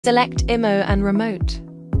Select IMO and remote.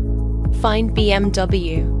 Find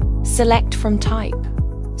BMW. Select from type.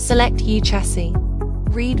 Select U chassis.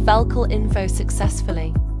 Read vehicle info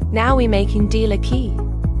successfully. Now we're making dealer key.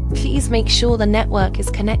 Please make sure the network is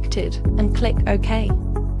connected and click OK.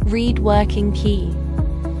 Read working key.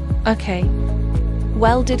 OK.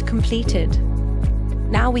 Welded completed.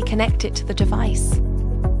 Now we connect it to the device.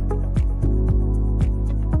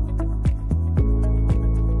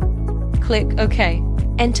 Click OK.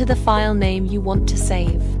 Enter the file name you want to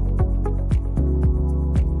save.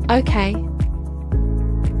 OK.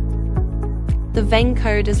 The VIN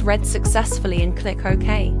code is read successfully and click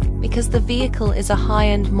OK. Because the vehicle is a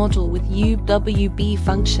high-end model with UWB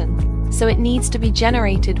function, so it needs to be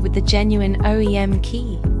generated with the genuine OEM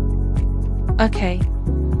key. OK.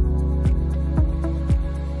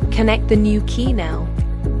 Connect the new key now.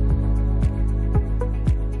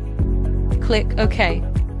 Click OK.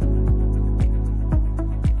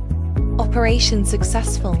 Operation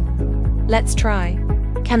successful. Let's try.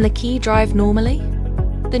 Can the key drive normally?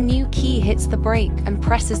 The new key hits the brake and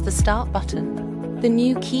presses the start button. The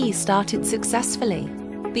new key started successfully.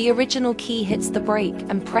 The original key hits the brake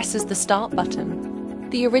and presses the start button.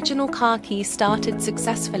 The original car key started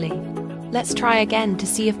successfully. Let's try again to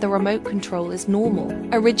see if the remote control is normal.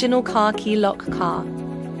 Original car key lock car.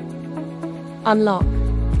 Unlock.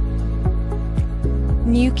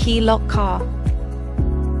 New key lock car.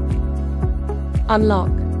 Unlock.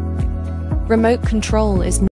 Remote control is